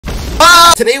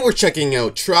Today we're checking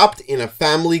out Trapped in a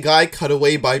Family Guy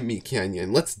Cutaway by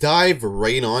MeatCanyon. Let's dive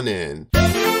right on in.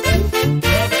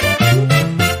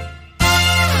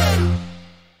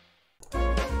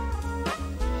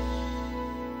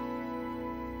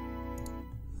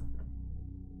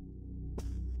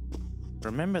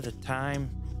 Remember the time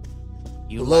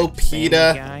you Hello, liked Family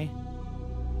PETA. Guy?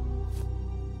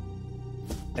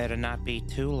 Better not be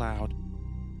too loud.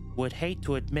 Would hate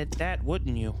to admit that,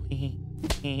 wouldn't you?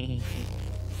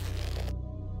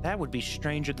 That would be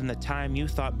stranger than the time you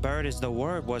thought "bird is the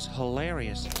word" was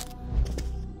hilarious.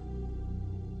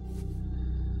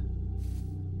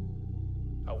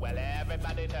 Oh, well,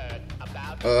 everybody's heard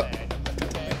about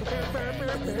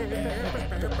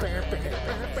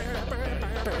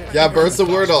Yeah, bird's the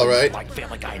word, alright. Like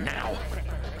Family Guy now.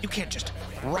 You can't just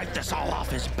write this all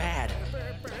off as bad,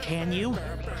 can you?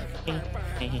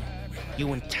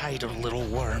 You entitled little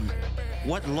worm.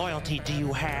 What loyalty do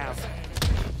you have?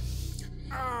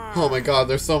 Oh my god,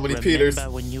 there's so many Peters.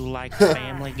 Remember when you liked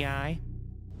Family Guy?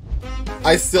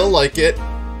 I still like it.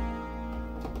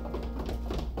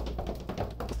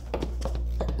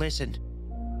 Listen,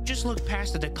 just look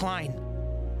past the decline.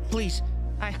 Please,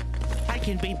 I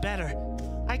can be better.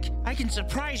 I can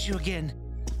surprise you again.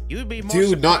 You'd be more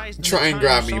Dude, not surprised than try the and time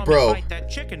grab you me, saw bro. Fight that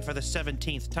chicken for the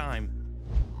 17th time.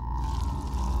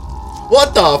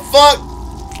 What the fuck?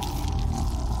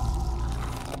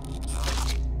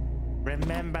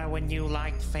 Remember when you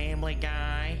liked Family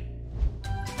Guy?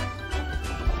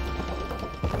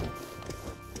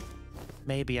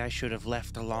 Maybe I should have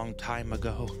left a long time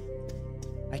ago.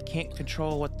 I can't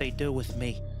control what they do with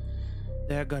me.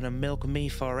 They're gonna milk me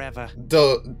forever.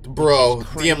 Bro,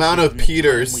 the amount of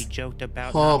Peters. We joked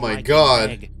about Oh not my liking god.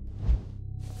 Meg.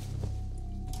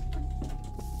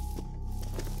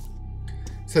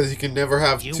 Says you can never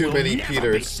have You too will many never be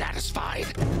Peters. satisfied.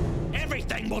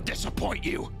 Everything will disappoint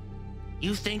you.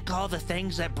 You think all the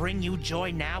things that bring you joy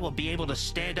now will be able to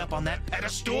stand up on that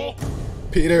pedestal?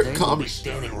 Peter, They will come. be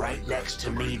standing right next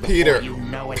to me before Peter. you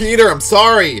know it. Peter, I'm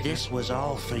sorry. This was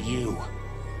all for you.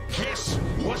 This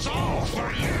was all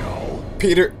for you.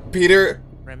 Peter.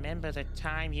 Remember the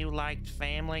time you liked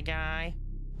Family Guy?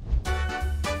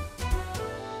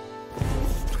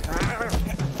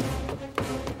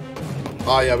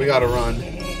 Oh yeah, we gotta run.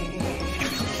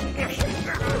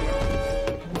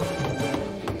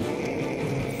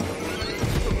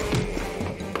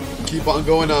 Keep on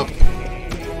going up.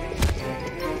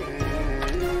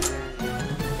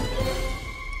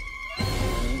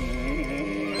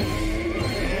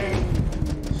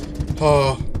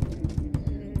 Oh.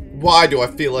 Why do I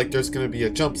feel like there's gonna be a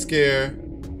jump scare?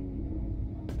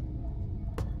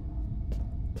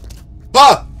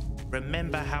 Ah!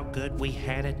 Remember how good we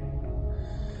had it?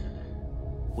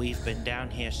 We've been down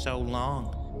here so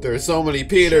long. There's so many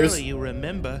Peters. Surely you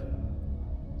remember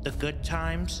the good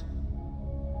times?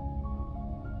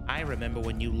 I remember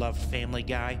when you loved Family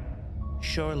Guy.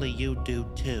 Surely you do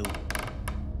too.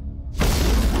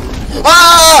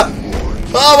 Ah!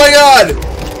 Oh my god!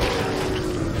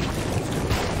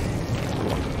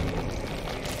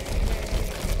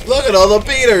 Look at all the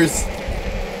Peters!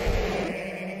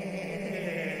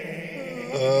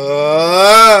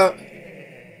 Ah!